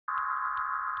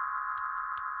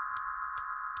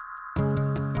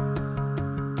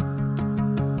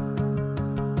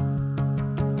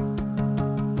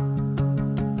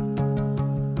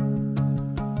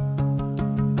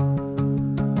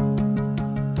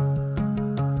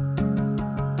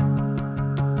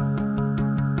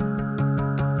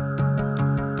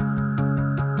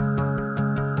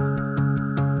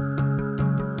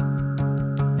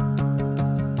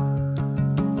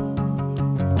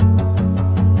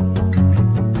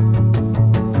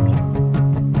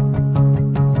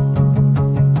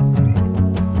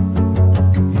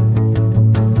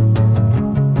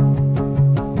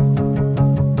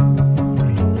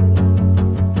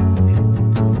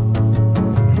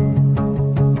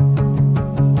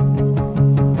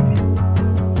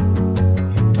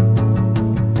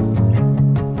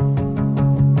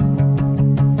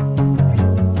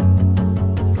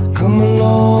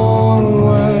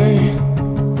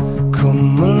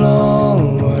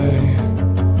long way,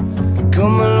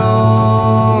 come a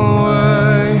long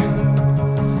way,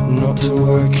 not to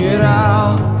work it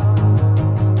out.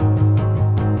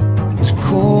 It's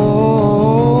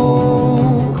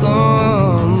cold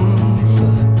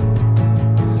comfort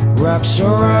wraps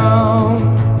around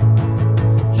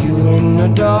you in the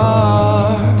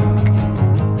dark.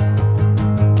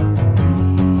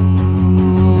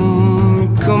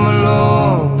 Come a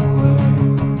long way,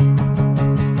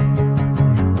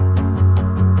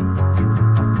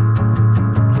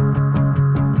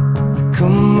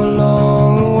 come a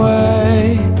long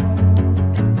way,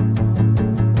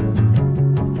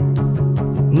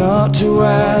 not to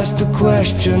ask the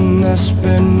question that's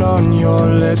been on your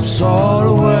lips all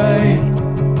the way.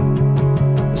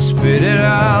 Spit it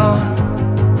out,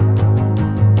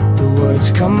 the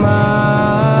words come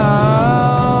out,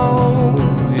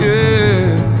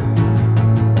 yeah.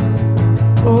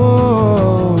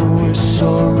 Oh, it's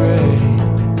already,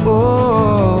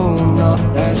 oh, not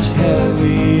as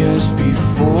heavy as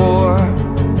before.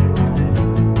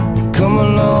 Come a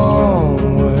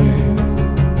long way,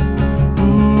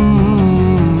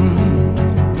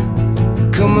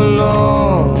 come a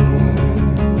long way,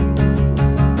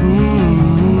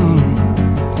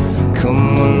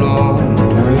 come a long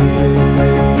way,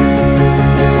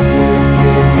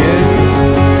 yeah.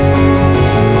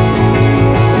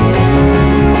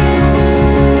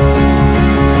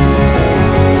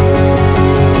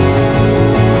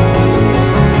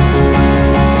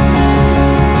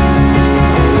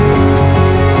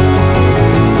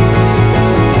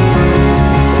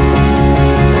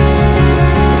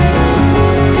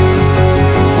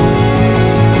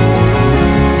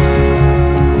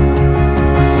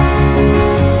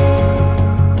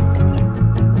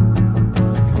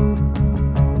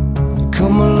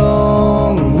 Come a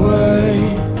long way,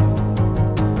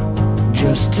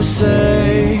 just to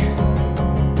say,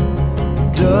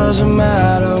 doesn't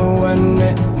matter when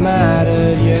it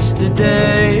mattered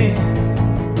yesterday,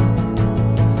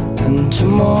 and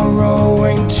tomorrow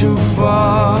ain't too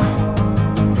far,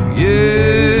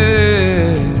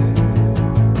 yeah.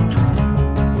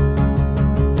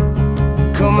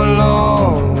 Come a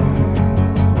long way,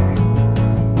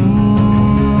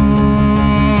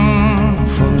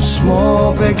 from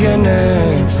small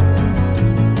beginnings.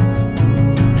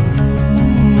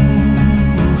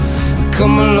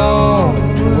 Come a long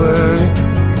way.